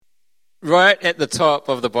Right at the top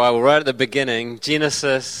of the Bible, right at the beginning,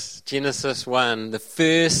 Genesis 1, the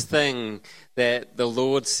first thing that the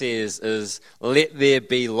Lord says is, "Let there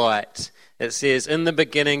be light." It says, "In the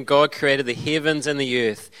beginning, God created the heavens and the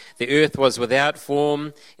earth. The earth was without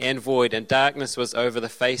form and void, and darkness was over the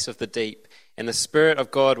face of the deep. And the Spirit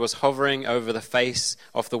of God was hovering over the face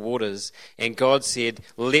of the waters. And God said,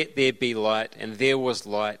 'Let there be light.' And there was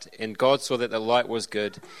light. And God saw that the light was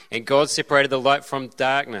good. And God separated the light from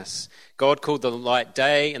darkness. God called the light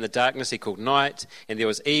day, and the darkness he called night. And there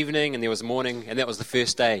was evening, and there was morning, and that was the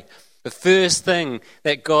first day." The first thing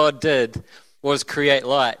that God did was create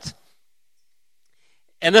light.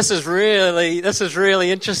 And this is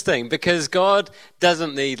really interesting, because God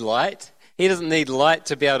doesn't need light. He doesn't need light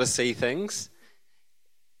to be able to see things.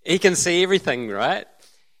 He can see everything, right?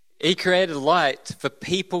 He created light for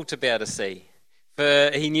people to be able to see. For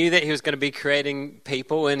he knew that he was going to be creating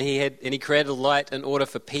people, and he created light in order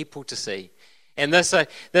for people to see. And this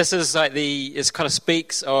is like it kind of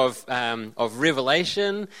speaks of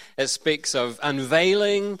revelation. It speaks of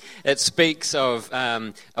unveiling. It speaks of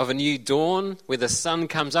a new dawn where the sun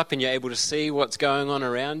comes up and you're able to see what's going on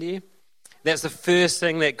around you. That's the first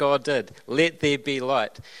thing that God did. Let there be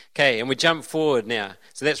light. Okay, and we jump forward now.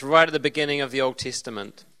 So that's right at the beginning of the Old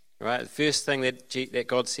Testament, right? The first thing that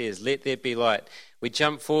God says, let there be light. We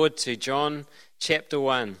jump forward to John chapter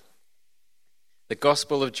 1, the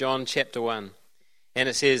Gospel of John chapter 1. And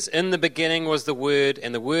it says, "In the beginning was the Word,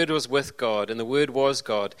 and the Word was with God, and the Word was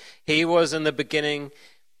God. He was in the beginning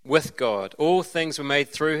with God. All things were made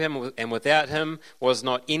through him, and without him was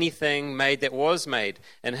not anything made that was made.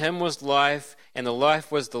 In him was life, and the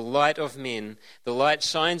life was the light of men. The light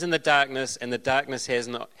shines in the darkness, and the darkness has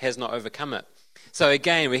not overcome it." So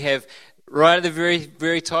again, we have right at the very,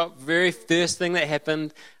 very top, very first thing that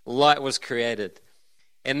happened, light was created.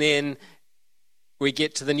 And then we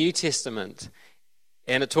get to the New Testament,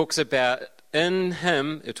 and it talks about in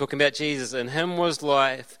him, we're talking about Jesus, in him was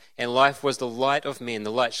life, and life was the light of men.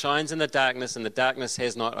 The light shines in the darkness, and the darkness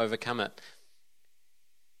has not overcome it.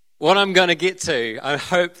 What I'm going to get to, I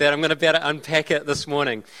hope that I'm going to be able to unpack it this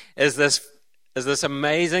morning, is this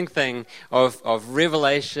amazing thing of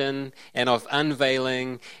revelation and of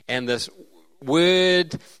unveiling, and this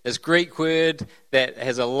word, this Greek word that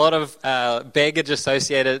has a lot of baggage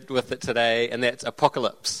associated with it today, and that's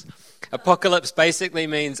apocalypse. Apocalypse basically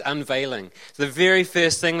means unveiling. So the very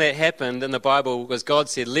first thing that happened in the Bible was God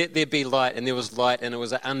said, "Let there be light," and there was light, and it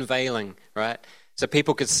was an unveiling, right? So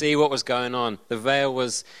people could see what was going on. The veil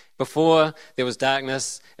was, before there was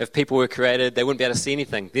darkness, if people were created, they wouldn't be able to see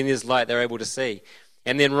anything. Then there's light, they're able to see.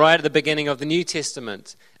 And then right at the beginning of the New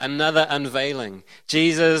Testament, another unveiling.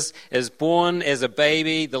 Jesus is born as a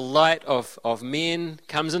baby, the light of men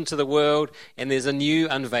comes into the world, and there's a new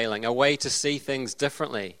unveiling, a way to see things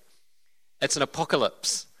differently. It's an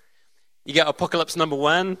apocalypse. You got apocalypse number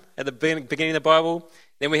 1 at the beginning of the Bible.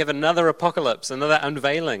 Then we have another apocalypse, another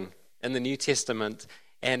unveiling in the New Testament.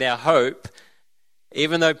 And our hope,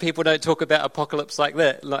 even though people don't talk about apocalypse like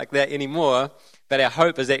that anymore, but our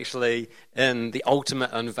hope is actually in the ultimate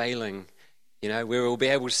unveiling, where we'll be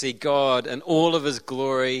able to see God in all of his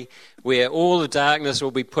glory, where all the darkness will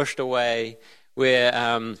be pushed away, where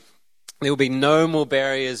there will be no more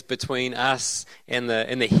barriers between us and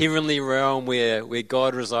the heavenly realm where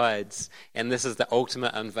God resides. And this is the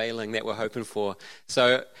ultimate unveiling that we're hoping for.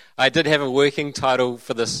 So I did have a working title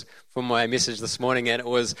for my message this morning, and it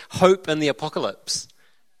was Hope in the Apocalypse.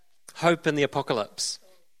 Hope in the Apocalypse.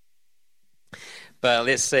 But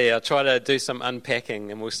let's see, I'll try to do some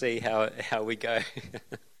unpacking, and we'll see how we go.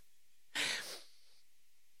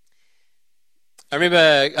 I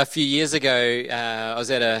remember a few years ago, I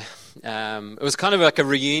was at it was kind of like a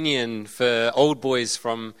reunion for old boys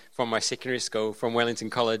from my secondary school, from Wellington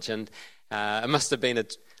College, and it must have been a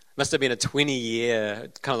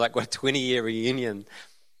 20-year, kind of like a 20-year reunion.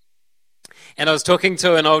 And I was talking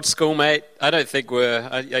to an old schoolmate. I don't think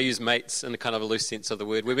I use mates in a kind of a loose sense of the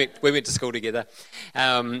word. We went to school together,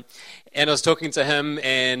 and I was talking to him,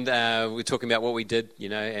 and we were talking about what we did,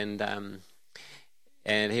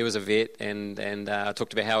 and he was a vet, and I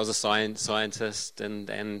talked about how I was a scientist,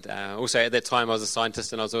 and also at that time I was a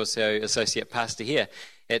scientist, and I was also associate pastor here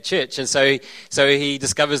at church, and so he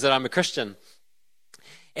discovers that I'm a Christian,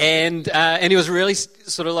 and he was really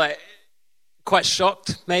sort of like quite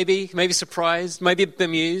shocked, maybe surprised, maybe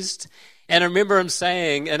bemused, and I remember him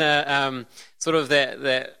saying in a sort of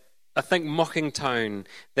that I think mocking tone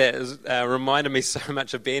that reminded me so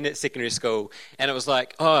much of being at secondary school, and it was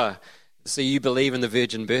like, "Oh, so you believe in the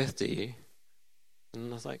virgin birth, do you?"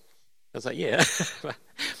 And I was like, yeah.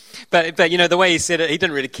 But the way he said it, he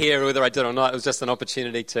didn't really care whether I did or not. It was just an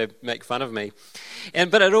opportunity to make fun of me.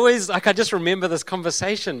 But it always, I just remember this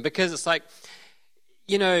conversation because it's like,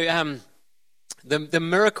 the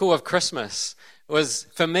miracle of Christmas was,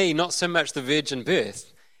 for me, not so much the virgin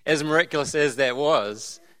birth, as miraculous as that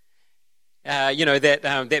was.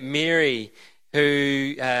 That Mary,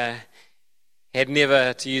 who had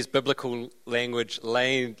never, to use biblical language,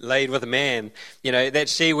 laid with a man, that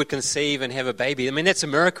she would conceive and have a baby. I mean, that's a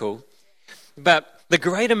miracle. But the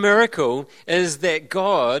greater miracle is that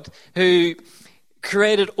God, who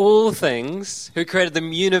created all things, who created the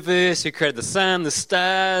universe, who created the sun, the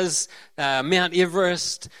stars, Mount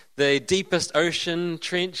Everest, the deepest ocean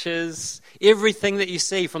trenches, everything that you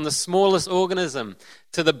see, from the smallest organism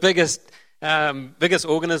to the biggest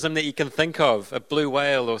organism that you can think of, a blue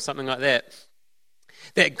whale or something like that,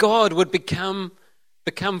 that God would become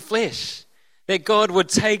flesh, that God would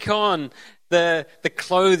take on the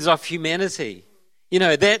clothes of humanity.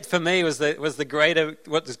 That for me was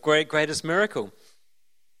the greatest miracle.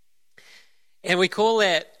 And we call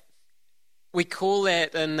that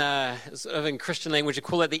in Christian language, we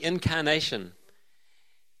call that the incarnation.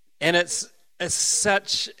 And it's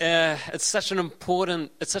such an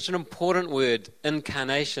important word,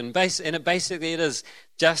 incarnation. Basically it is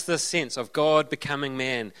just this sense of God becoming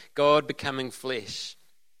man, God becoming flesh.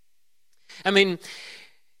 I mean,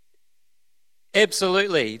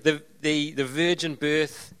 absolutely, the virgin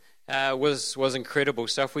birth was incredible.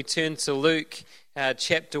 So if we turn to Luke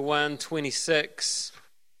chapter 1, 26,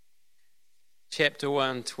 chapter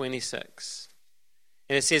 1, 26.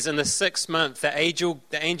 And it says, in the 6th month, the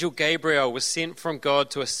angel Gabriel was sent from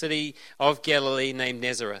God to a city of Galilee named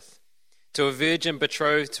Nazareth, to a virgin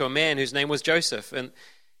betrothed to a man whose name was Joseph, and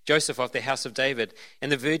Joseph of the house of David,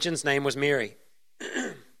 and the virgin's name was Mary.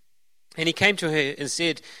 And he came to her and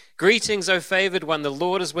said, "Greetings, O favored one, the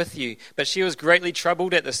Lord is with you." But she was greatly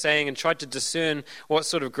troubled at the saying and tried to discern what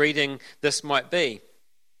sort of greeting this might be.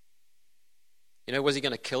 Was he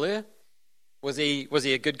going to kill her? Was he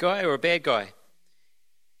a good guy or a bad guy?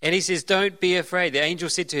 And he says, "Don't be afraid." The angel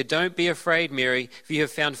said to her, "Don't be afraid, Mary, for you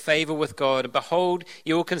have found favor with God. And behold,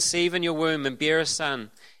 you will conceive in your womb and bear a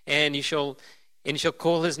son, and you shall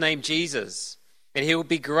call his name Jesus. And he will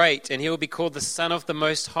be great, and he will be called the Son of the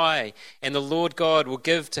Most High. And the Lord God will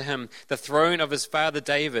give to him the throne of his father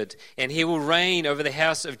David, and he will reign over the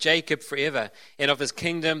house of Jacob forever, and of his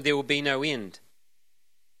kingdom there will be no end."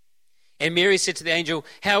 And Mary said to the angel,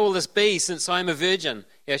 "How will this be, since I am a virgin?"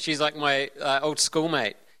 She's like my old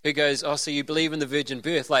schoolmate who goes, "Oh, so you believe in the virgin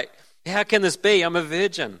birth? Like, how can this be? I'm a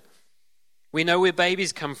virgin." We know where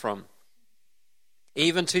babies come from,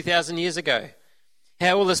 even 2,000 years ago.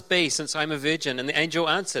 "How will this be, since I'm a virgin?" And the angel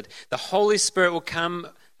answered, "The Holy Spirit will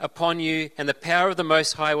come upon you, and the power of the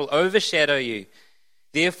Most High will overshadow you.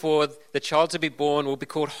 Therefore, the child to be born will be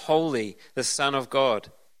called Holy, the Son of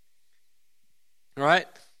God." Right?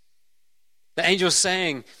 The angel's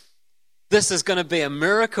saying, this is going to be a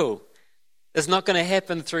miracle. It's not going to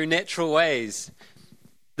happen through natural ways.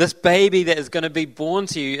 This baby that is going to be born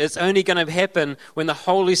to you, it's only going to happen when the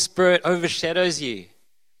Holy Spirit overshadows you.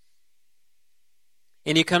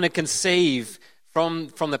 And you kind of conceive from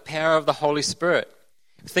the power of the Holy Spirit.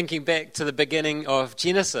 Thinking back to the beginning of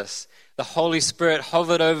Genesis, the Holy Spirit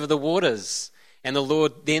hovered over the waters, and the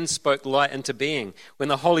Lord then spoke light into being. When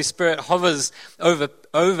the Holy Spirit hovers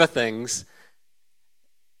over things,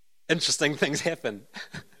 interesting things happen.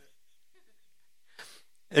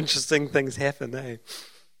 Interesting things happen, eh?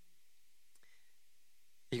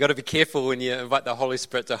 You got to be careful when you invite the Holy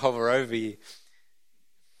Spirit to hover over you.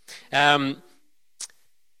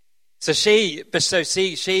 So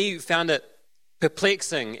she found it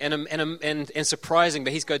perplexing and surprising,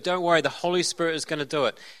 but he's go, "Don't worry, the Holy Spirit is going to do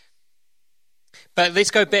it." But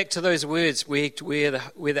let's go back to those words where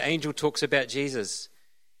the angel talks about Jesus.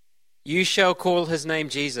 "You shall call his name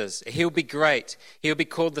Jesus. He'll be great. He'll be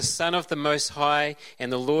called the Son of the Most High,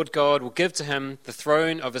 and the Lord God will give to him the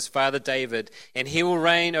throne of his father David, and he will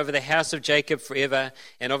reign over the house of Jacob forever,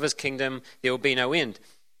 and of his kingdom there will be no end."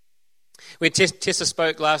 When Tessa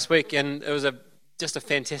spoke last week, and it was just a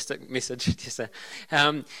fantastic message, Tessa,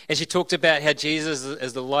 and she talked about how Jesus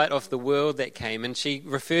is the light of the world that came, and she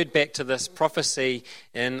referred back to this prophecy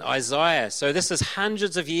in Isaiah. So this is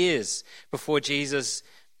hundreds of years before Jesus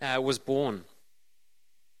was born.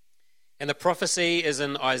 And the prophecy is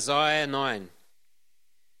in Isaiah 9.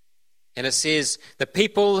 And it says, "The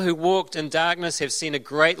people who walked in darkness have seen a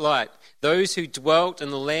great light. Those who dwelt in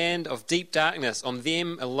the land of deep darkness, on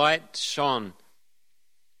them a light shone."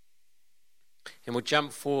 And we'll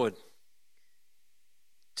jump forward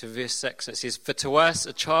to verse 6. It says, "For to us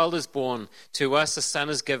a child is born, to us a son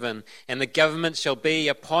is given, and the government shall be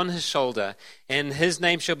upon his shoulder, and his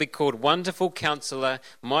name shall be called Wonderful Counselor,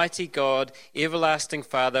 Mighty God, Everlasting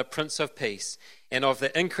Father, Prince of Peace. And of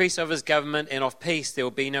the increase of his government and of peace there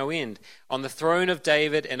will be no end, on the throne of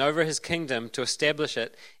David and over his kingdom, to establish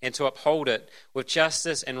it and to uphold it with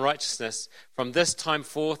justice and righteousness from this time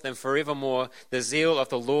forth and forevermore. The zeal of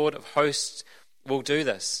the Lord of hosts will do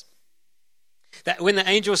this." That when the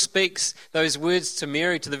angel speaks those words to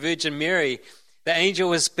Mary, to the Virgin Mary, the angel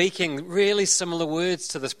was speaking really similar words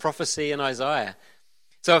to this prophecy in Isaiah.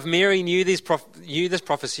 So if Mary knew this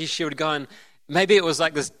prophecy, she would go and maybe it was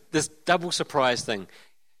like this double surprise thing.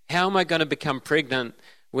 How am I going to become pregnant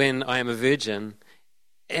when I am a virgin?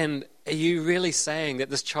 And are you really saying that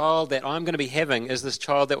this child that I'm going to be having is this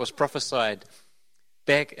child that was prophesied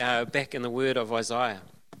back in the word of Isaiah?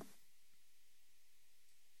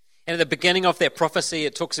 And at the beginning of that prophecy,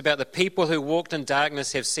 it talks about the people who walked in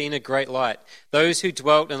darkness have seen a great light. Those who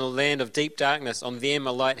dwelt in the land of deep darkness, on them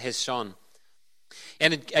a light has shone.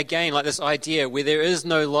 And again, like this idea, where there is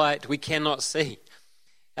no light, we cannot see.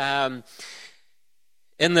 In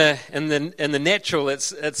the natural,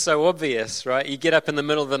 it's so obvious, right? You get up in the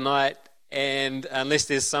middle of the night, and unless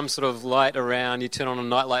there's some sort of light around, you turn on a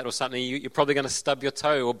nightlight or something, you're probably going to stub your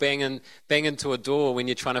toe or bang into a door when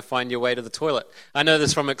you're trying to find your way to the toilet. I know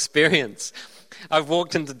this from experience. I've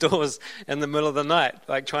walked into doors in the middle of the night,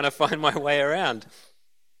 like trying to find my way around.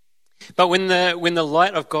 But when the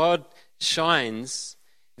light of God shines,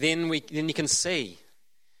 then you can see.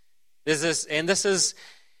 There's this, and this is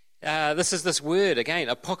this word again,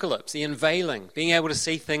 apocalypse, the unveiling, being able to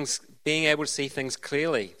see things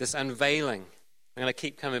clearly. This unveiling. I'm going to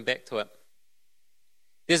keep coming back to it.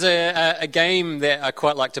 There's a game that I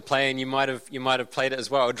quite like to play, and you might have played it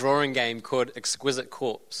as well. A drawing game called Exquisite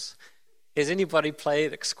Corpse. Has anybody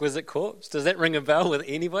played Exquisite Corpse? Does that ring a bell with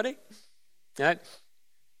anybody? No?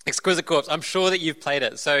 Exquisite Corpse. I'm sure that you've played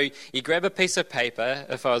it. So you grab a piece of paper.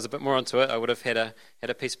 If I was a bit more onto it, I would have had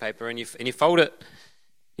a piece of paper, and you fold it.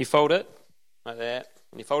 You fold it like that,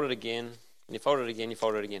 and you fold it again, and you fold it again, you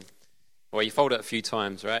fold it again. Well, you fold it a few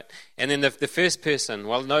times, right? And then the first person,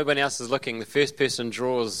 while nobody else is looking, the first person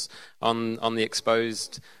draws on the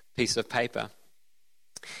exposed piece of paper.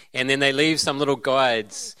 And then they leave some little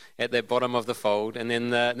guides at the bottom of the fold, and then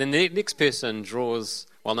the next person draws,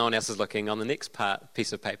 while no one else is looking, on the next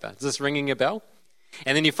piece of paper. Is this ringing a bell?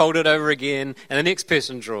 And then you fold it over again, and the next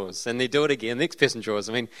person draws, and they do it again, the next person draws.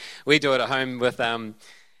 I mean, we do it at home with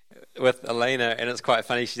Elena, and it's quite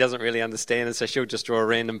funny. She doesn't really understand, and so she'll just draw a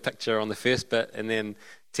random picture on the first bit, and then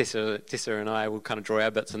Tessa and I will kind of draw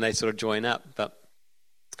our bits, and they sort of join up. But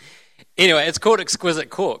anyway, it's called Exquisite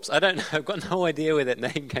Corpse. I don't know. I've got no idea where that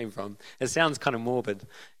name came from. It sounds kind of morbid,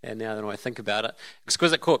 and now that I think about it,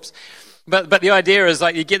 Exquisite Corpse. But the idea is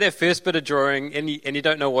like you get that first bit of drawing, and you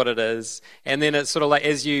don't know what it is, and then it's sort of like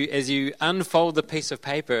as you unfold the piece of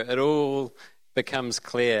paper, it all becomes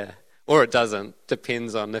clear. Or it doesn't,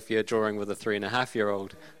 depends on if you're drawing with a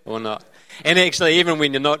 3.5-year-old or not. And actually, even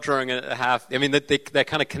when you're not drawing a half, I mean, they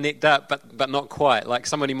kind of connect up, but not quite. Like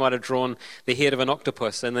somebody might have drawn the head of an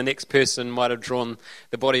octopus, and the next person might have drawn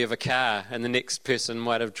the body of a car, and the next person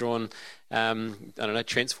might have drawn,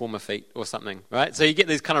 Transformer feet or something, right? So you get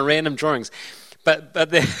these kind of random drawings. But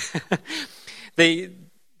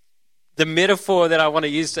the metaphor that I want to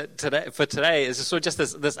use for today is sort of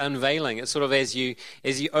just this unveiling. It's sort of as you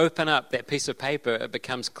open up that piece of paper, it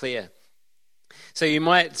becomes clear. So you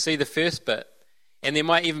might see the first bit, and there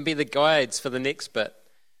might even be the guides for the next bit.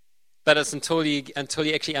 But it's until you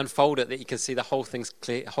actually unfold it that you can see the whole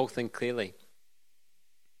thing clearly.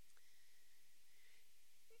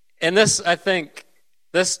 And this, I think,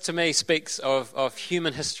 to me speaks of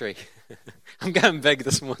human history. I'm going big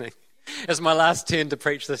this morning. It's my last turn to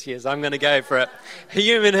preach this year, so I'm going to go for it.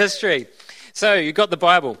 Human history. So you've got the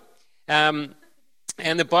Bible. And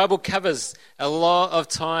the Bible covers a lot of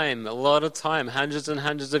time, hundreds and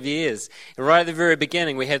hundreds of years. And right at the very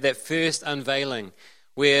beginning, we have that first unveiling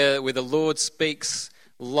where the Lord speaks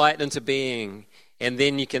light into being, and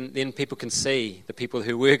then people can see, the people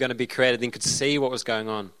who were going to be created then could see what was going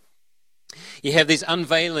on. You have these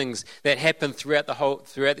unveilings that happen throughout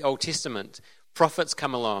the Old Testament. Prophets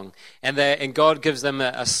come along, and God gives them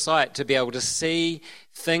a sight to be able to see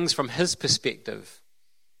things from His perspective,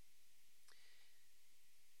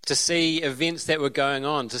 to see events that were going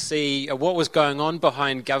on, to see what was going on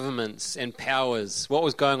behind governments and powers, what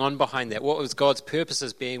was going on behind that, what was God's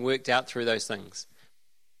purposes being worked out through those things.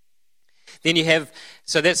 Then you have,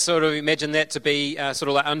 so that's sort of, imagine that to be sort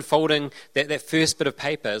of like unfolding that first bit of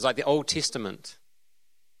paper. It's like the Old Testament.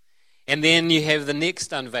 And then you have the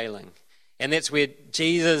next unveiling. And that's where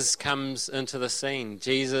Jesus comes into the scene.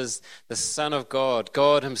 Jesus, the Son of God,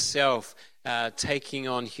 God himself taking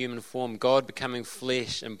on human form, God becoming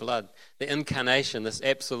flesh and blood. The incarnation, this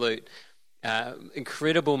absolute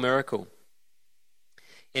incredible miracle.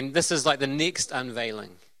 And this is like the next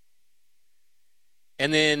unveiling.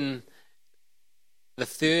 And then the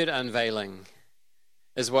third unveiling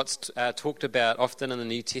is what's talked about often in the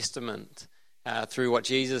New Testament through what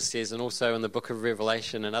Jesus says, and also in the book of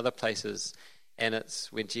Revelation and other places. And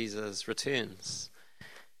it's when Jesus returns.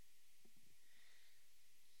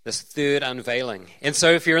 This third unveiling. And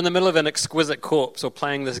so if you're in the middle of an exquisite corpse or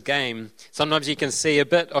playing this game, sometimes you can see a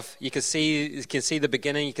bit of, you can see the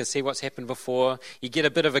beginning, you can see what's happened before, you get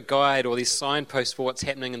a bit of a guide or these signposts for what's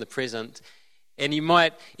happening in the present, and you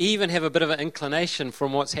might even have a bit of an inclination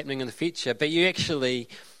from what's happening in the future, but you actually,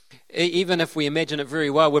 even if we imagine it very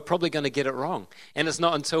well, we're probably going to get it wrong. And it's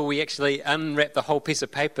not until we actually unwrap the whole piece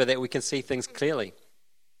of paper that we can see things clearly.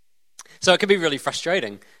 So it can be really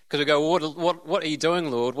frustrating, because we go, what are you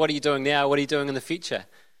doing, Lord? What are you doing now? What are you doing in the future?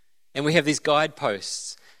 And we have these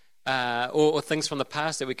guideposts or things from the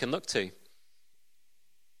past that we can look to.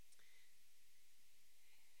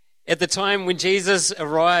 At the time when Jesus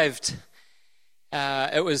arrived,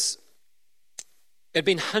 it'd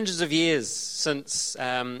been hundreds of years since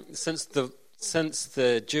the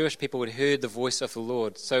Jewish people had heard the voice of the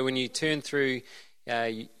Lord. So when you turn through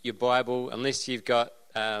your Bible, unless you've got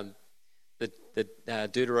the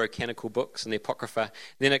Deuterocanonical books and the Apocrypha,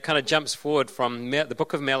 then it kind of jumps forward from the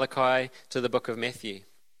book of Malachi to the book of Matthew.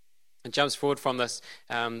 It jumps forward from this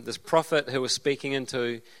prophet who was speaking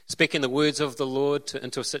the words of the Lord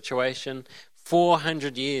into a situation,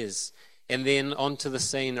 400 years, and then onto the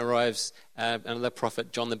scene arrives another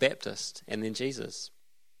prophet, John the Baptist, and then Jesus.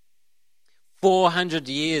 400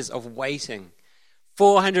 years of waiting.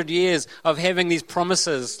 400 years of having these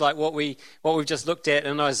promises, like what we've just looked at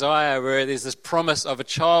in Isaiah, where there's this promise of a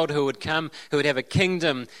child who would come, who would have a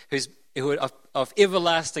kingdom, of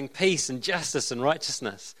everlasting peace and justice and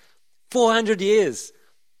righteousness. 400 years.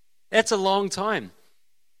 That's a long time.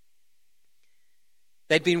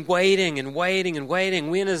 They'd been waiting and waiting and waiting.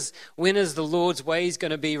 When is the Lord's ways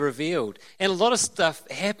going to be revealed? And a lot of stuff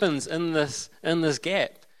happens in this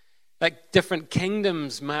gap. Like different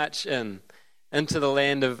kingdoms march into the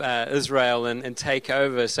land of Israel and take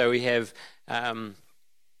over. So we have, I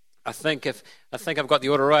think I've got the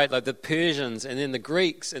order right, like the Persians and then the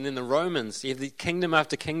Greeks and then the Romans. You have the kingdom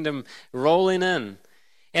after kingdom rolling in.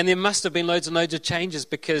 And there must have been loads and loads of changes,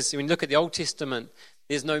 because when you look at the Old Testament,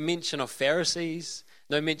 there's no mention of Pharisees,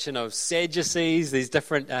 no mention of Sadducees, these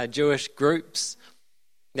different Jewish groups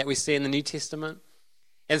that we see in the New Testament.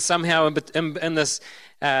 And somehow in this,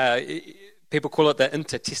 people call it the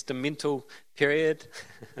intertestamental period.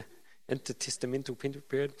 Intertestamental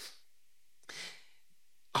period.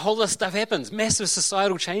 A whole lot of stuff happens, massive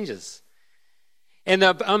societal changes. And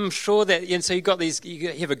I'm sure that, and so you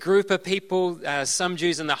have a group of people, some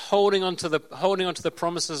Jews, and they're holding on to the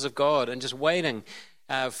promises of God and just waiting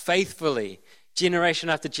faithfully, generation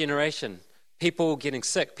after generation. People getting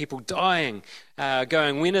sick, people dying,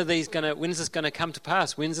 going, when is this going to come to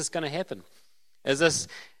pass? When's this going to happen? Is this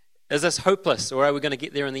hopeless, or are we going to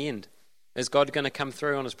get there in the end? Is God going to come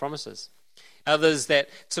through on his promises? Others that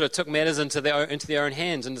sort of took matters into their own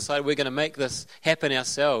hands and decided we're going to make this happen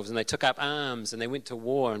ourselves, and they took up arms and they went to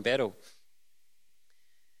war and battle.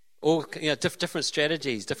 All different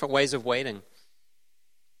strategies, different ways of waiting.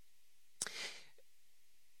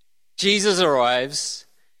 Jesus arrives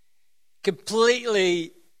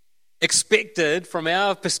completely expected from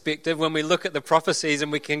our perspective when we look at the prophecies,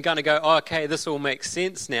 and we can kind of go, oh, okay, this all makes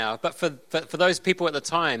sense now. But for those people at the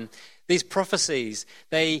time, these prophecies,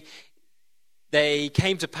 they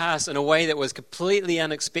came to pass in a way that was completely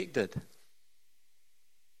unexpected.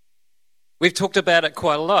 We've talked about it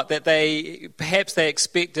quite a lot, that perhaps they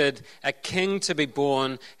expected a king to be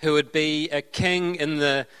born who would be a king in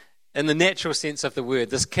the natural sense of the word.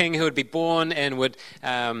 This king who would be born and would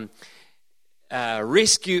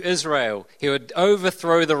rescue Israel. He would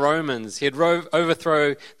overthrow the Romans. He'd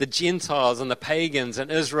overthrow the Gentiles and the pagans, and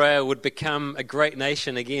Israel would become a great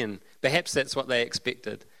nation again. Perhaps that's what they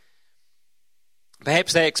expected.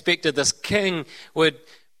 Perhaps they expected this king would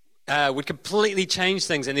completely change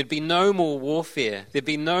things, and there'd be no more warfare. There'd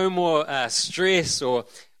be no more stress or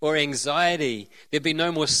anxiety. There'd be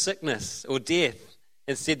no more sickness or death.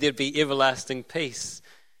 Instead, there'd be everlasting peace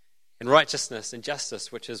and righteousness and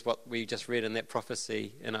justice, which is what we just read in that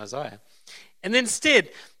prophecy in Isaiah. And then instead,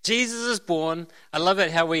 Jesus is born. I love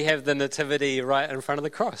it how we have the nativity right in front of the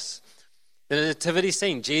cross. The nativity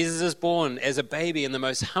scene, Jesus is born as a baby in the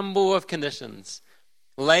most humble of conditions,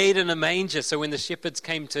 laid in a manger. So when the shepherds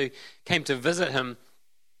came to visit him,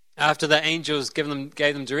 after the angels gave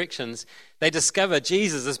them directions, they discover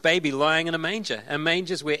Jesus, this baby, lying in a manger. And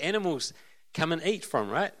mangers where animals come and eat from,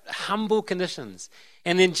 right? Humble conditions.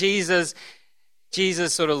 And then Jesus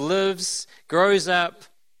sort of lives, grows up,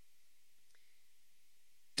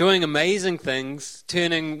 doing amazing things,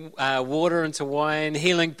 turning water into wine,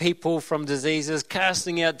 healing people from diseases,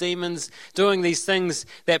 casting out demons, doing these things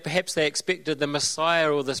that perhaps they expected the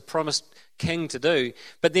Messiah or this promised king to do,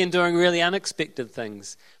 but then doing really unexpected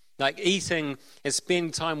things, like eating and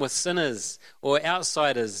spending time with sinners or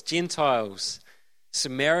outsiders, Gentiles,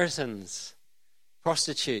 Samaritans,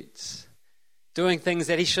 prostitutes, doing things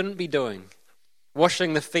that he shouldn't be doing,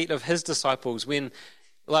 washing the feet of his disciples when,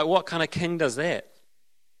 like, what kind of king does that?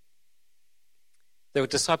 The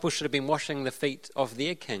disciples should have been washing the feet of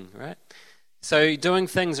their king, right? So doing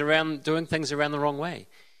things around the wrong way.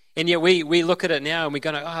 And yet we look at it now and we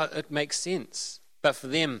go, oh, it makes sense. But for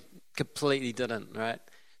them, completely didn't, right?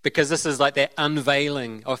 Because this is like that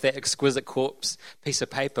unveiling of that exquisite corpse piece of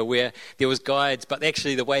paper where there was guides, but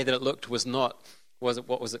actually the way that it looked wasn't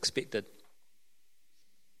what was expected.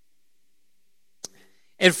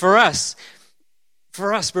 And for us,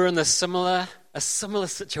 we're in a similar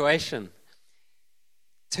situation.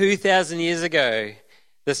 2,000 years ago,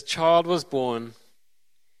 this child was born,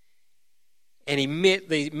 and he met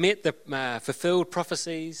the fulfilled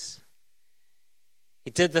prophecies.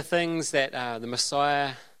 He did the things that the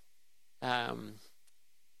Messiah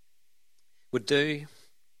would do.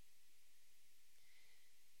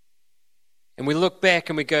 And we look back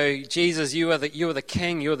and we go, Jesus, you are the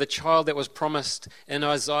king, you are the child that was promised in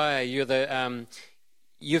Isaiah.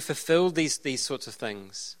 You fulfilled these sorts of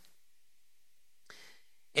things.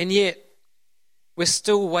 And yet, we're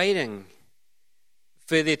still waiting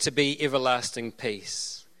for there to be everlasting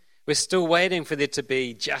peace. We're still waiting for there to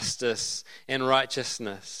be justice and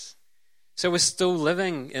righteousness. So we're still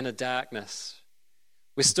living in a darkness.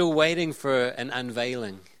 We're still waiting for an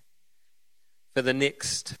unveiling, for the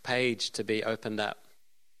next page to be opened up,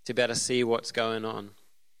 to be able to see what's going on.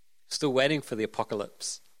 Still waiting for the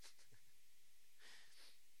apocalypse.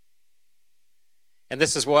 And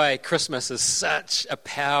this is why Christmas is such a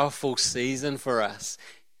powerful season for us.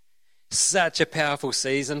 Such a powerful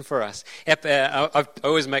season for us. I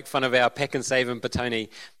always make fun of our Pack and Save in Petone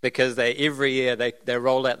because every year they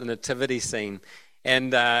roll out the nativity scene.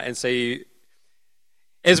 And so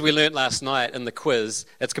as we learnt last night in the quiz,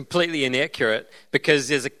 it's completely inaccurate because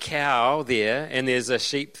there's a cow there and there's a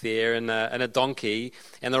sheep there and a donkey,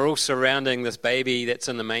 and they're all surrounding this baby that's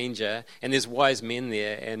in the manger, and there's wise men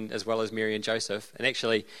there, and as well as Mary and Joseph. And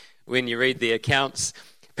actually, when you read the accounts,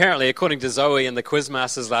 apparently, according to Zoe and the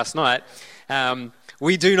quizmasters last night,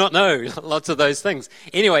 we do not know lots of those things.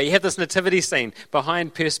 Anyway, you have this nativity scene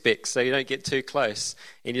behind perspex, so you don't get too close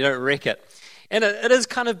and you don't wreck it. And it is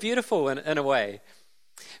kind of beautiful in a way.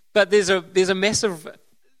 But there's a massive,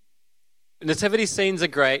 nativity scenes are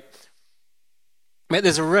great, but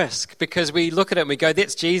there's a risk because we look at it and we go,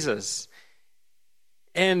 that's Jesus.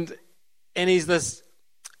 And he's this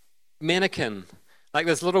mannequin, like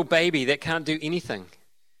this little baby that can't do anything.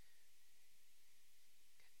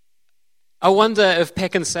 I wonder if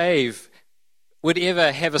Pack and Save would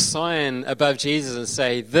ever have a sign above Jesus and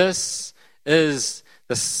say, this is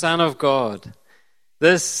the Son of God.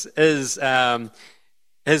 This is...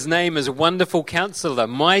 His name is Wonderful Counselor,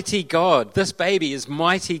 Mighty God. This baby is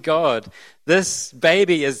Mighty God. This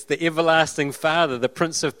baby is the Everlasting Father, the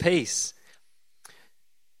Prince of Peace.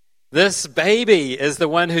 This baby is the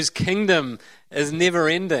one whose kingdom is never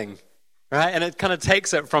ending, right? And it kind of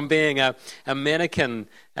takes it from being a mannequin,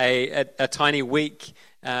 a tiny, weak,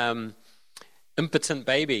 impotent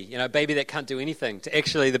baby, a baby that can't do anything, to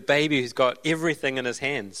actually the baby who's got everything in his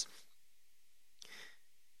hands.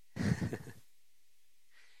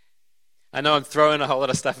 I know I'm throwing a whole lot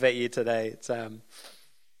of stuff at you today. It's a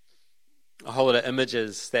whole lot of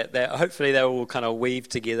images that hopefully they will kind of weave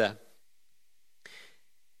together.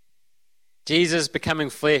 Jesus becoming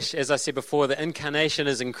flesh, as I said before, the incarnation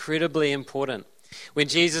is incredibly important. When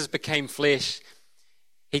Jesus became flesh,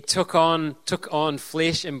 he took on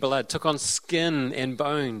flesh and blood, took on skin and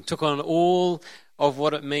bone, took on all of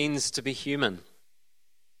what it means to be human.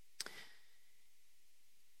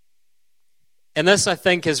 And this, I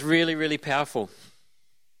think, is really, really powerful.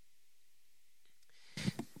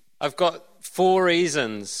 I've got 4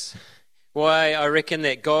 reasons why I reckon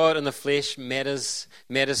that God in the flesh matters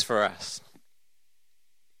for us.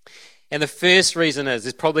 And the first reason is,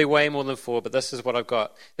 there's probably way more than 4, but this is what I've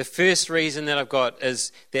got. The first reason that I've got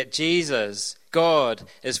is that Jesus, God,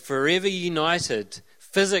 is forever united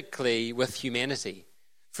physically with humanity.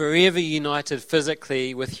 Forever united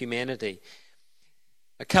physically with humanity.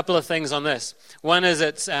 A couple of things on this. One is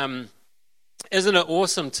isn't it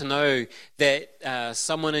awesome to know that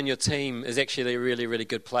someone in your team is actually a really, really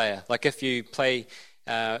good player? Like if you play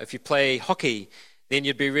hockey, then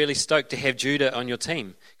you'd be really stoked to have Judah on your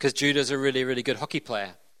team because Judah's a really, really good hockey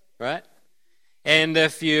player, right? And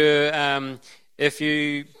if you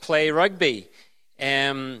play rugby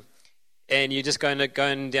and you're just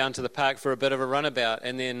going down to the park for a bit of a runabout,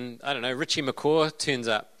 and then, I don't know, Richie McCaw turns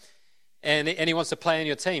up and he wants to play on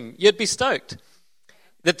your team, you'd be stoked.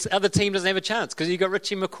 The other team doesn't have a chance because you've got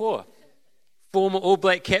Richie McCaw, former All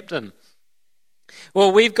Black captain.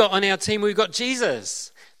 Well, we've got on our team, we've got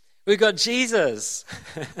Jesus. We've got Jesus.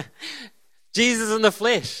 Jesus in the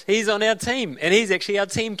flesh. He's on our team, and he's actually our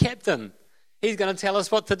team captain. He's going to tell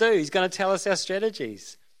us what to do. He's going to tell us our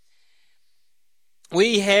strategies.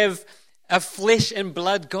 We have a flesh and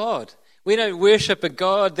blood God. We don't worship a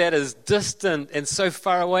God that is distant and so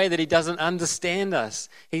far away that he doesn't understand us.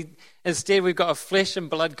 Instead, we've got a flesh and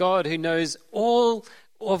blood God who knows all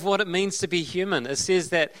of what it means to be human. It says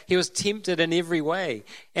that he was tempted in every way.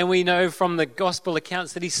 And we know from the gospel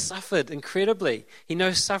accounts that he suffered incredibly. He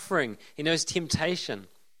knows suffering. He knows temptation.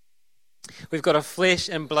 We've got a flesh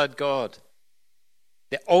and blood God,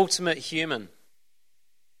 the ultimate human,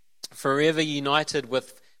 forever united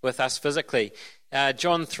with us physically.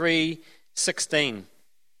 John 3:16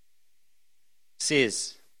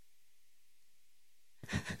 says,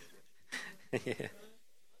 yeah.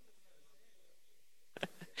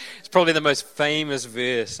 It's probably the most famous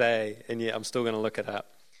verse, and yet I'm still going to look it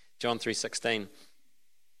up. John 3:16,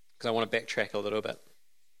 because I want to backtrack a little bit.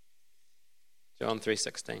 John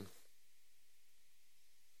 3:16.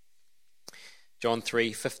 John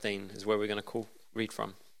 3:15 is where we're going to read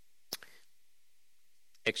from.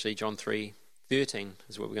 Actually, John 3:13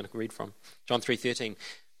 is where we're going to read from. John 3:13.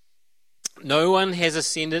 No one has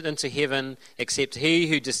ascended into heaven except he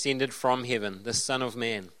who descended from heaven, the Son of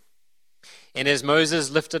Man. And as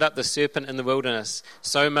Moses lifted up the serpent in the wilderness,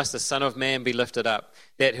 so must the Son of Man be lifted up,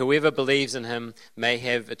 that whoever believes in him may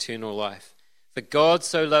have eternal life. For God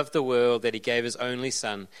so loved the world that he gave his only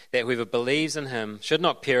Son, that whoever believes in him should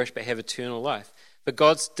not perish but have eternal life. For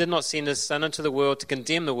God did not send his Son into the world to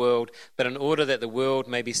condemn the world, but in order that the world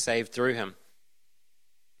may be saved through him.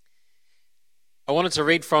 I wanted to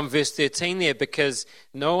read from verse 13 there because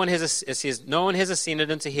it says, no one has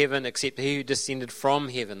ascended into heaven except he who descended from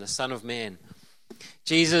heaven, the Son of Man.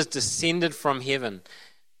 Jesus descended from heaven.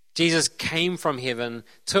 Jesus came from heaven,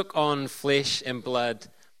 took on flesh and blood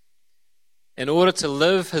in order to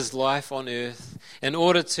live his life on earth, in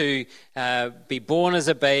order to be born as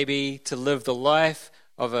a baby, to live the life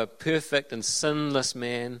of a perfect and sinless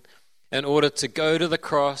man, in order to go to the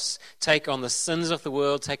cross, take on the sins of the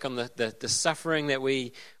world, take on the suffering that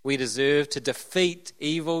we deserve, to defeat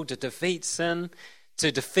evil, to defeat sin,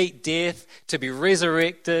 to defeat death, to be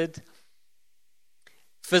resurrected,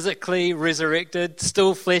 physically resurrected,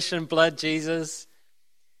 still flesh and blood Jesus,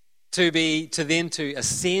 to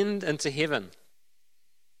ascend into heaven,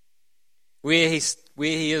 where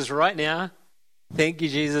he is right now. Thank you,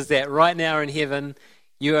 Jesus, that right now in heaven,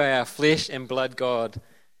 you are our flesh and blood God,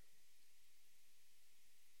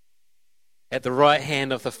 at the right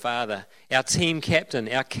hand of the Father, our team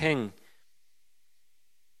captain, our King,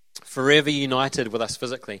 forever united with us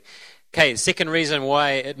physically. Okay, second reason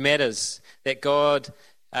why it matters that God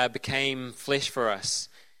became flesh for us.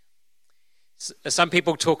 Some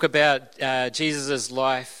people talk about Jesus'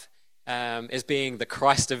 life as being the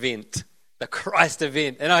Christ event. The Christ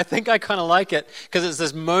event. And I think I kind of like it because it's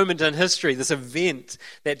this moment in history, this event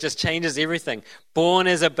that just changes everything. Born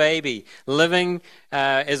as a baby, living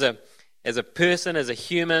as a person, as a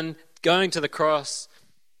human, going to the cross,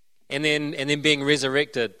 and then being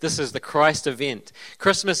resurrected. This is the Christ event.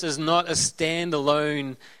 Christmas is not a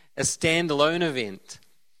standalone event.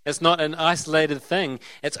 It's not an isolated thing.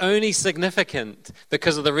 It's only significant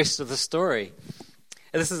because of the rest of the story.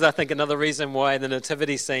 And this is, I think, another reason why the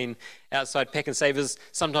nativity scene outside Pack and Save is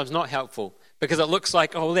sometimes not helpful, because it looks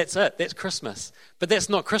like, oh, that's it, that's Christmas. But that's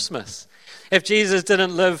not Christmas. If Jesus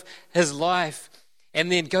didn't live his life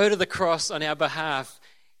and then go to the cross on our behalf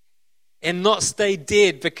and not stay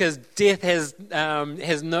dead because death has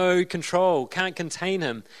no control, can't contain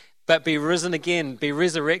him, but be risen again, be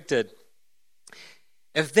resurrected.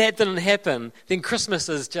 If that didn't happen, then Christmas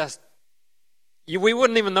is just, we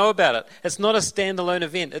wouldn't even know about it. It's not a standalone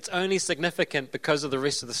event. It's only significant because of the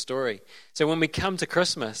rest of the story. So when we come to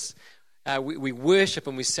Christmas, we worship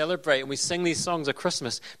and we celebrate and we sing these songs of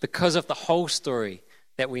Christmas because of the whole story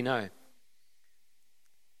that we know.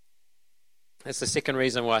 That's the second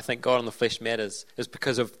reason why I think God in the flesh matters, is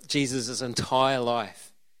because of Jesus' entire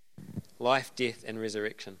life. Life, death, and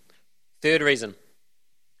resurrection. Third reason.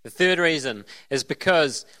 The third reason is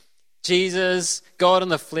because Jesus, God in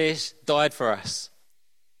the flesh, died for us.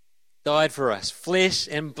 Died for us. Flesh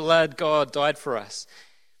and blood, God died for us.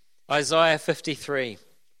 Isaiah 53.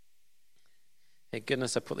 Thank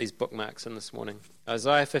goodness I put these bookmarks in this morning.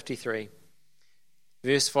 Isaiah 53.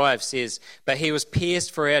 Verse 5 says, "But he was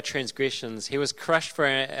pierced for our transgressions. He was crushed for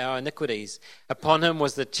our iniquities. Upon him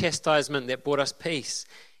was the chastisement that brought us peace,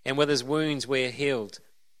 and with his wounds we are healed.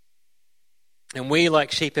 And we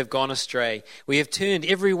like sheep have gone astray. We have turned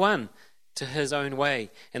every one to his own way,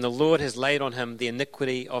 and the Lord has laid on him the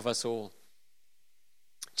iniquity of us all."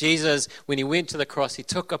 Jesus, when he went to the cross, he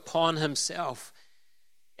took upon himself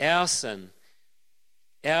our sin,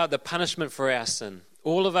 the punishment for our sin.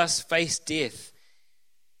 All of us face death.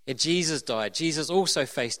 And Jesus died. Jesus also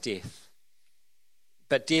faced death.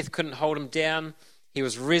 But death couldn't hold him down. He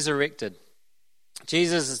was resurrected.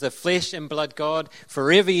 Jesus is the flesh and blood God,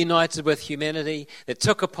 forever united with humanity, that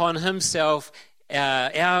took upon himself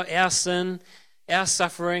our sin, our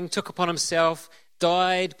suffering, took upon himself,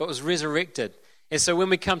 died, but was resurrected. And so when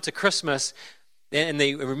we come to Christmas and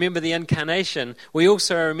remember the incarnation, we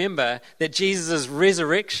also remember that Jesus'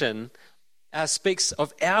 resurrection speaks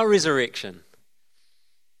of our resurrection.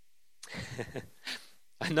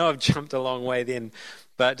 I know I've jumped a long way then,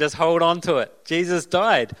 but just hold on to it. Jesus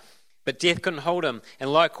died, but death couldn't hold him.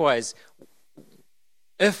 And likewise,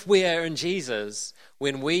 if we are in Jesus,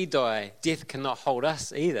 when we die, death cannot hold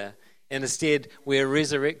us either. And instead, we're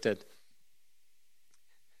resurrected.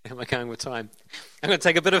 Am I going with time? I'm going to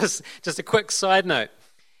take a bit of just a quick side note.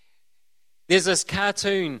 There's this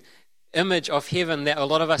cartoon image of heaven that a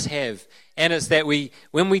lot of us have, and it's that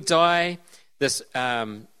when we die, this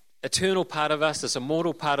eternal part of us, this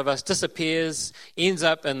immortal part of us disappears, ends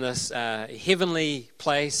up in this heavenly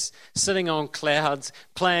place, sitting on clouds,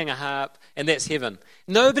 playing a harp, and that's heaven.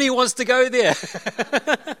 Nobody wants to go there.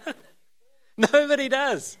 Nobody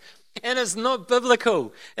does. And it's not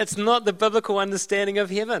biblical. It's not the biblical understanding of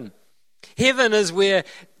heaven. Heaven is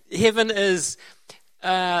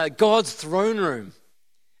God's throne room.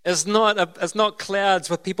 It's not clouds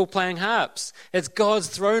with people playing harps. It's God's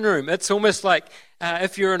throne room. It's almost like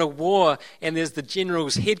if you're in a war and there's the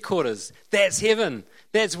general's headquarters. That's heaven.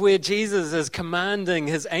 That's where Jesus is commanding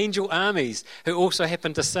his angel armies, who also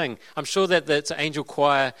happen to sing. I'm sure that it's an angel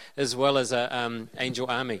choir as well as an angel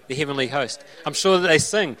army, the heavenly host. I'm sure that they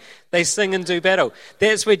sing. They sing and do battle.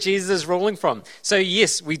 That's where Jesus is ruling from. So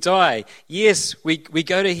yes, we die. Yes, we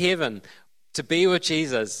go to heaven to be with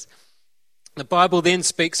Jesus. The Bible then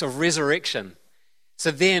speaks of resurrection.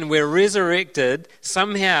 So then we're resurrected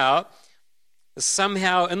somehow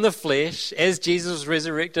in the flesh, as Jesus was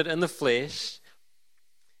resurrected in the flesh.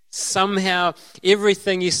 Somehow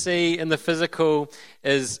everything you see in the physical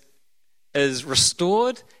is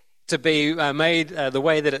restored to be made the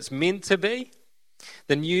way that it's meant to be.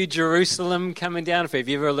 The new Jerusalem coming down. If you've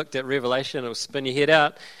ever looked at Revelation, it'll spin your head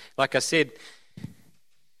out. Like I said,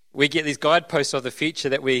 we get these guideposts of the future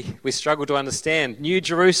that we struggle to understand. New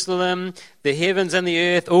Jerusalem, the heavens and the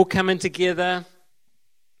earth all coming together,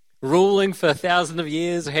 ruling for 1,000 of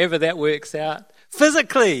years, however that works out.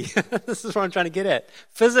 Physically, this is what I'm trying to get at.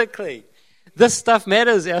 Physically, this stuff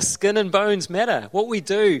matters. Our skin and bones matter. What we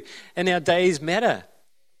do in our days matter.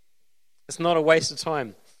 It's not a waste of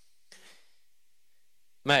time.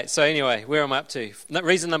 Mate, so anyway, where am I up to?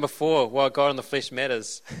 Reason number 4, why God in the flesh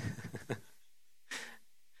matters. I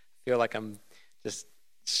feel like I'm just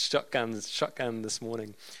shotgun this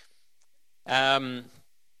morning. I've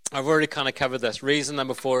already kind of covered this. Reason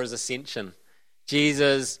number 4 is ascension.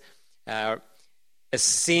 Jesus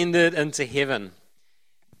ascended into heaven.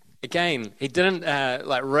 Again, he didn't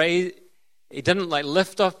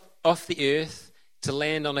lift off the earth to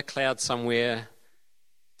land on a cloud somewhere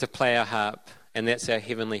to play our harp, and that's our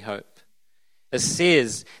heavenly hope. It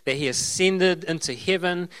says that he ascended into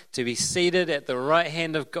heaven to be seated at the right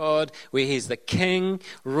hand of God, where he's the king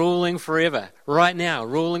ruling forever. Right now,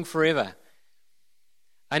 ruling forever.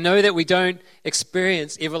 I know that we don't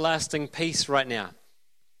experience everlasting peace right now,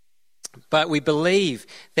 but we believe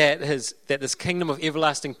that this kingdom of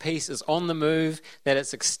everlasting peace is on the move, that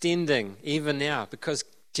it's extending even now, because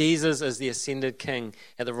Jesus is the ascended king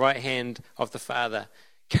at the right hand of the Father,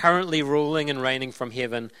 currently ruling and reigning from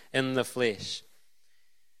heaven in the flesh.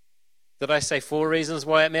 Did I say 4 reasons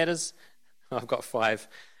why it matters? I've got 5.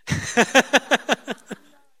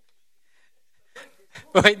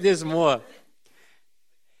 Wait, there's more.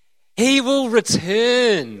 He will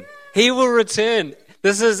return. He will return.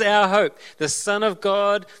 This is our hope. The Son of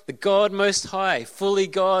God, the God Most High, fully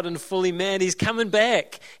God and fully man. He's coming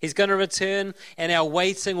back. He's going to return, and our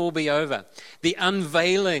waiting will be over. The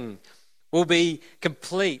unveiling will be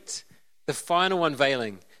complete. The final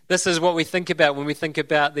unveiling. This is what we think about when we think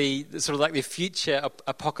about the sort of like the future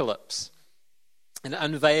apocalypse. An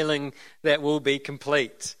unveiling that will be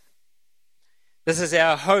complete. This is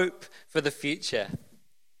our hope for the future.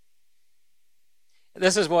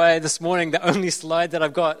 This is why this morning the only slide that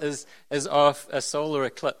I've got is of a solar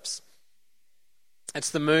eclipse.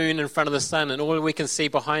 It's the moon in front of the sun, and all we can see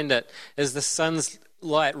behind it is the sun's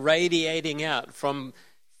light radiating out from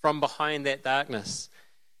behind that darkness.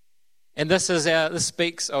 And this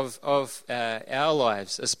speaks of our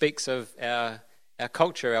lives. It speaks of our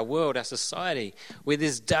culture, our world, our society, where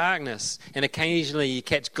there's darkness, and occasionally you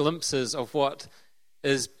catch glimpses of what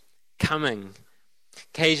is coming.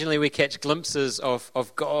 Occasionally we catch glimpses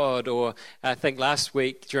of God, or I think last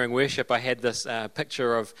week during worship I had this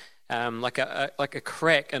picture of like a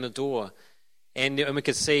crack in a door, and we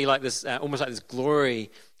could see like this almost like this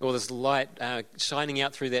glory or this light shining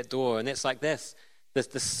out through that door, and that's like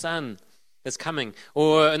the sun is coming.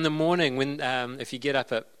 Or in the morning when if you get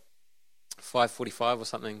up at 5:45 or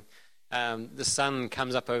something, the sun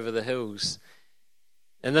comes up over the hills,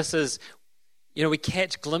 and this is. We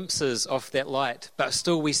catch glimpses of that light, but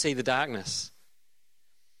still we see the darkness.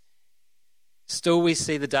 Still we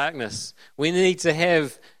see the darkness. We need to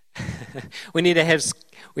have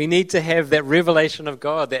that revelation of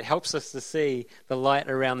God that helps us to see the light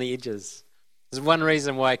around the edges. There's one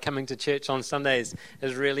reason why coming to church on Sundays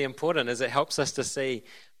is really important, is it helps us to see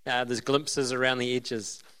there's glimpses around the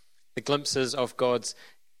edges, the glimpses of God's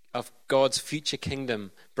future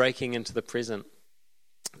kingdom breaking into the present.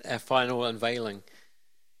 Our final unveiling.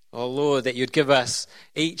 Oh Lord, that you'd give us,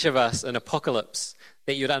 each of us, an apocalypse,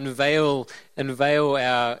 that you'd unveil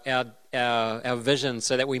our vision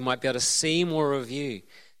so that we might be able to see more of you,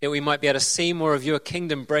 that we might be able to see more of your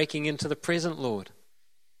kingdom breaking into the present, Lord.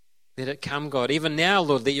 Let it come, God. Even now,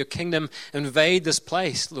 Lord, let your kingdom invade this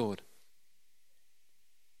place, Lord.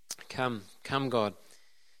 Come, God.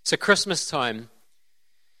 So Christmas time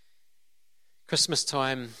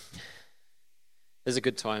is a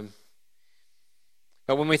good time.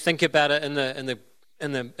 But when we think about it in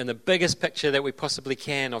the biggest picture that we possibly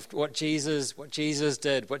can of what Jesus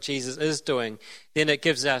did, what Jesus is doing, then it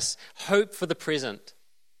gives us hope for the present.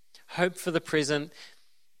 Hope for the present,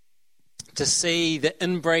 to see the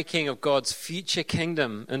inbreaking of God's future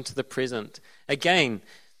kingdom into the present. Again,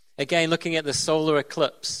 looking at the solar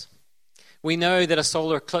eclipse, we know that a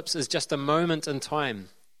solar eclipse is just a moment in time.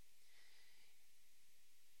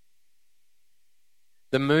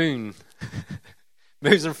 The moon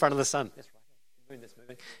moves in front of the sun. That's right. The moon that's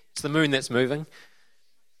moving. It's the moon that's moving.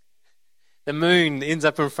 The moon ends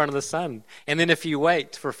up in front of the sun. And then if you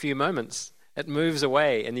wait for a few moments, it moves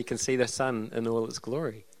away and you can see the sun in all its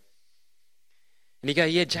glory. And you go,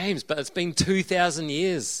 yeah, James, but it's been 2,000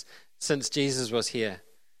 years since Jesus was here.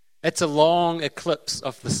 It's a long eclipse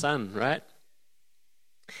of the sun, right?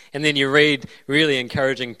 And then you read really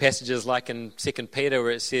encouraging passages like in 2 Peter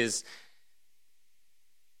where it says,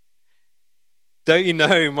 don't you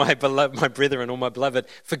know, my brethren, or my beloved,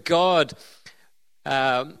 for God,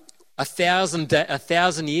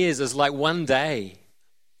 1,000 years is like one day,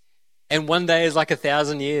 and one day is like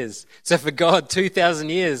 1,000 years. So for God, 2,000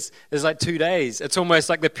 years is like 2 days. It's almost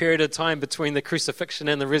like the period of time between the crucifixion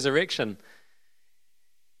and the resurrection.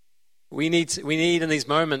 We need in these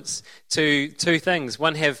moments two things.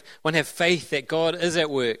 One, have faith that God is at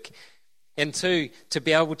work. And two, to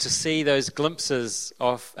be able to see those glimpses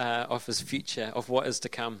of his future, of what is to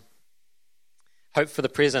come. Hope for the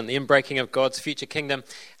present, the inbreaking of God's future kingdom.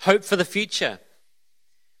 Hope for the future,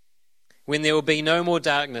 when there will be no more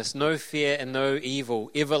darkness, no fear and no evil,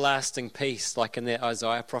 everlasting peace, like in that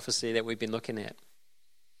Isaiah prophecy that we've been looking at.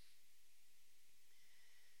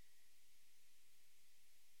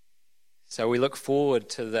 So we look forward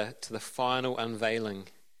to the final unveiling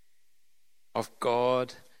of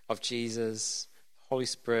God, of Jesus, Holy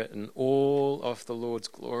Spirit, and all of the Lord's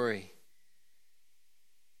glory.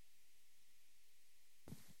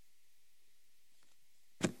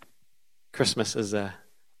 Christmas is a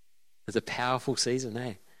powerful season,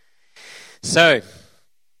 eh? So,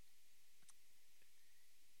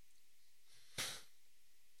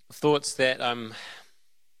 thoughts that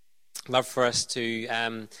love for us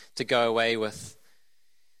to go away with.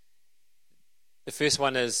 The first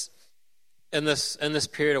one is, in this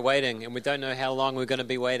period of waiting, and we don't know how long we're going to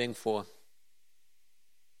be waiting for,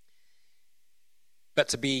 but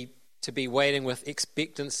to be waiting with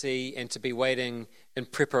expectancy and to be waiting in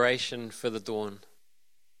preparation for the dawn.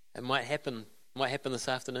 It might happen this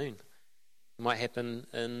afternoon. It might happen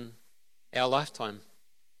in our lifetime.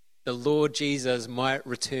 The Lord Jesus might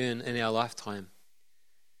return in our lifetime.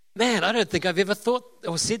 Man, I don't think I've ever thought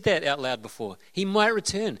or said that out loud before. He might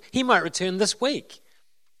return. He might return this week.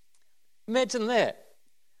 Imagine that.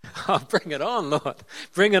 Oh, bring it on, Lord.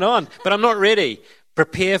 Bring it on. But I'm not ready.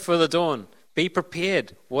 Prepare for the dawn. Be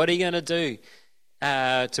prepared. What are you going to do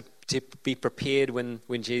to be prepared when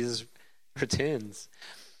Jesus returns?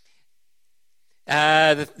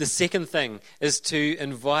 The second thing is to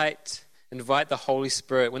invite the Holy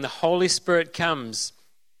Spirit. When the Holy Spirit comes,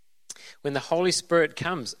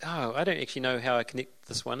 oh, I don't actually know how I connect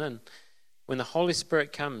this one in. When the Holy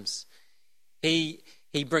Spirit comes, He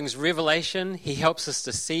brings revelation, He helps us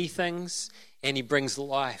to see things, and He brings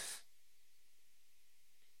life.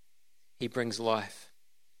 He brings life.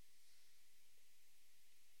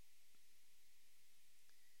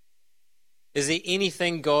 Is there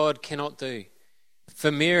anything God cannot do?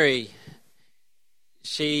 For Mary,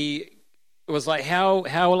 she was like, how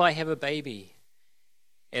will I have a baby?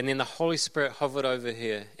 And then the Holy Spirit hovered over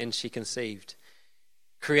her and she conceived.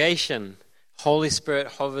 Creation, Holy Spirit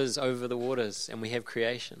hovers over the waters and we have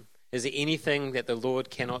creation. Is there anything that the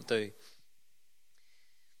Lord cannot do?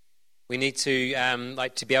 We need to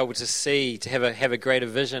to be able to see, to have a greater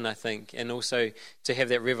vision, I think, and also to have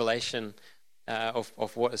that revelation of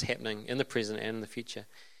what is happening in the present and in the future.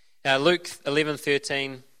 Luke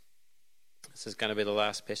 11:13. This is going to be the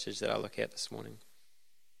last passage that I'll look at this morning.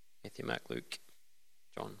 Matthew, Mark, Luke,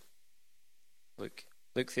 John, Luke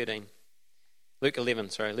 13. Luke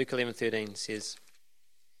 11:13 says,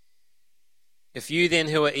 "If you then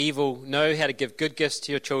who are evil know how to give good gifts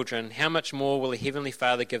to your children, how much more will the Heavenly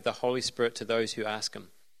Father give the Holy Spirit to those who ask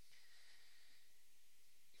Him?"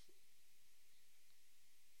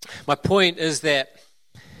 My point is that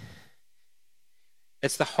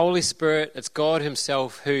it's the Holy Spirit, it's God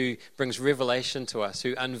Himself who brings revelation to us,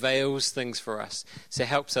 who unveils things for us, so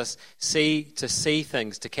helps us see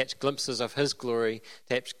things, to catch glimpses of His glory,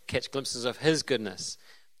 to catch glimpses of His goodness.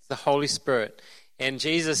 It's the Holy Spirit. And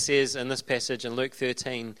Jesus says in this passage in Luke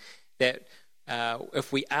 13 that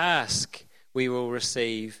if we ask, we will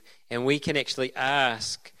receive, and we can actually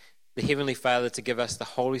ask the Heavenly Father to give us the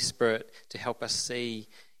Holy Spirit to help us see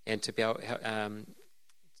and to be able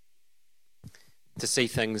to see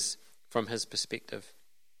things from His perspective.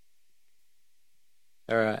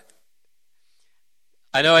 All right.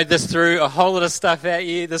 I know I just threw a whole lot of stuff at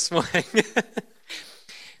you this morning.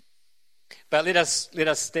 But let us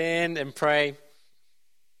stand and pray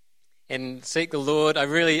and seek the Lord.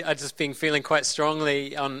 I just been feeling quite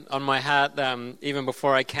strongly on my heart, even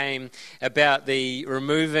before I came, about the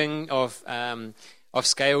removing of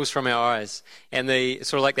scales from our eyes, and the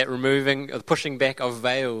sort of like that removing, or pushing back of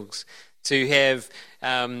veils, to have,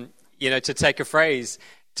 to take a phrase,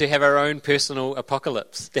 to have our own personal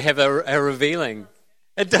apocalypse, to have a revealing.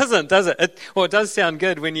 It doesn't, does it? It does sound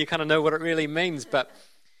good when you kind of know what it really means, but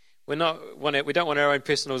we don't want our own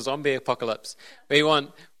personal zombie apocalypse. We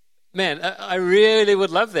want, man, I really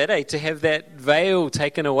would love that, to have that veil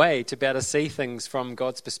taken away, to be able to see things from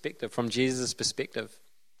God's perspective, from Jesus' perspective.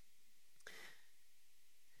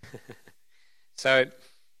 So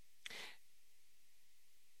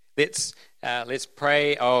let's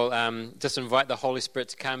pray. I'll just invite the Holy Spirit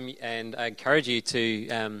to come, and I encourage you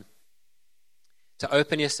to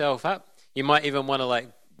open yourself up. You might even want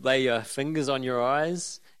to lay your fingers on your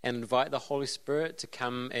eyes and invite the Holy Spirit to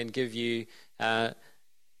come and give you to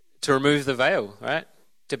remove the veil, right?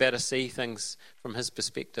 To be able to see things from His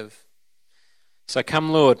perspective. So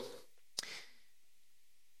come, Lord.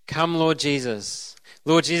 Come, Lord Jesus.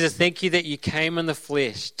 Lord Jesus, thank you that you came in the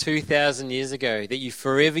flesh 2,000 years ago, that you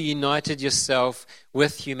forever united yourself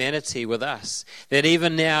with humanity, with us, that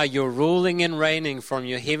even now you're ruling and reigning from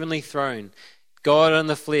your heavenly throne, God in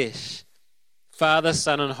the flesh, Father,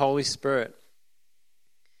 Son, and Holy Spirit.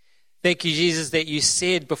 Thank you, Jesus, that you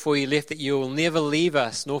said before you left that you will never leave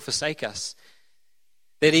us nor forsake us,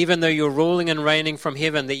 that even though you're ruling and reigning from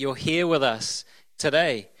heaven, that you're here with us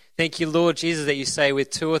today. Thank you, Lord Jesus, that you say where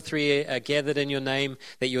 2 or 3 are gathered in your name,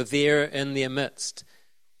 that you're there in their midst.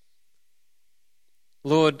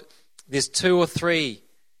 Lord, there's 2 or 3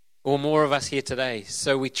 or more of us here today,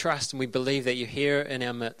 so we trust and we believe that you're here in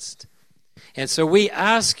our midst. And so we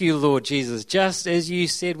ask you, Lord Jesus, just as you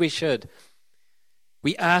said we should,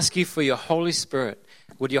 we ask you for your Holy Spirit.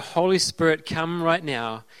 Would your Holy Spirit come right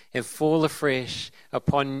now and fall afresh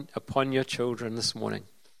upon your children this morning?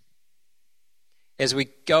 as we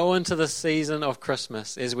go into the season of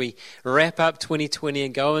Christmas, as we wrap up 2020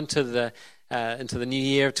 and go into the new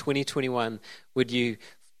year of 2021, would you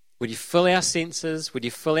fill our senses? Would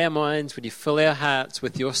you fill our minds? Would you fill our hearts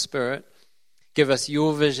with your Spirit? Give us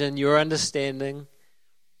your vision, your understanding.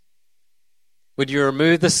 Would you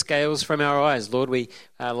remove the scales from our eyes? Lord, we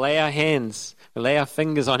lay our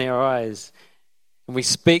fingers on our eyes, and we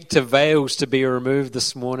speak to veils to be removed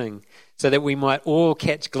this morning so that we might all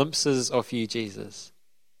catch glimpses of you, Jesus.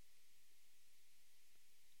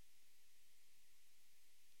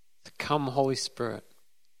 Come, Holy Spirit.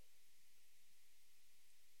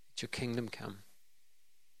 Let your kingdom come.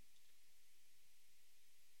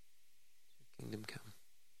 Your kingdom come.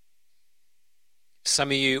 Some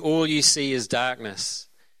of you, all you see is darkness.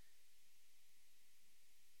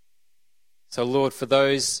 So Lord, for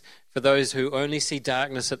those who only see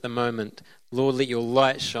darkness at the moment, Lord, let your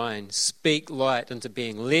light shine. Speak light into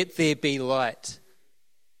being. Let there be light.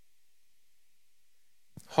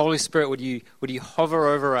 Holy Spirit, would you hover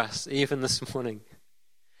over us even this morning?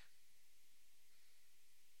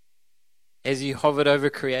 As you hovered over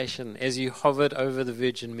creation, as you hovered over the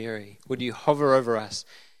Virgin Mary, would you hover over us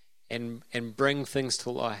and bring things to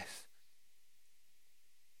life?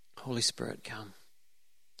 Holy Spirit, come.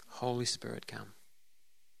 Holy Spirit, come.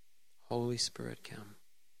 Holy Spirit, come.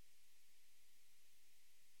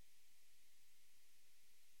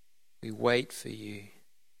 We wait for you.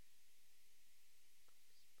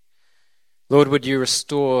 Lord, would you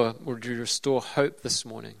restore hope this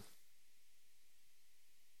morning?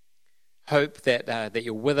 Hope that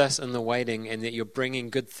you're with us in the waiting and that you're bringing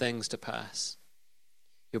good things to pass.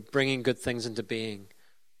 You're bringing good things into being.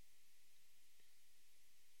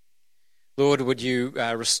 Lord, would you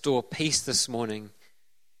restore peace this morning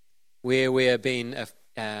where we are being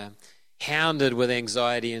hounded with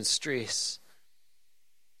anxiety and stress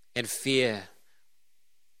and fear.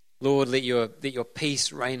 Lord, let your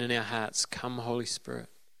peace reign in our hearts. Come, Holy Spirit.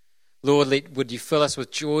 Lord, would you fill us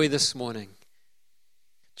with joy this morning?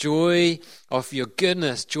 Joy of your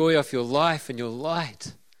goodness, joy of your life and your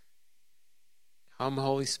light. Come,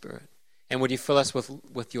 Holy Spirit. And would you fill us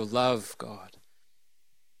with your love, God,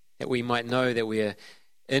 that we might know that we are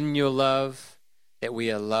in your love, that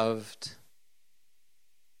we are loved,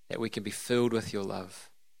 that we can be filled with your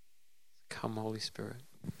love. Come, Holy Spirit.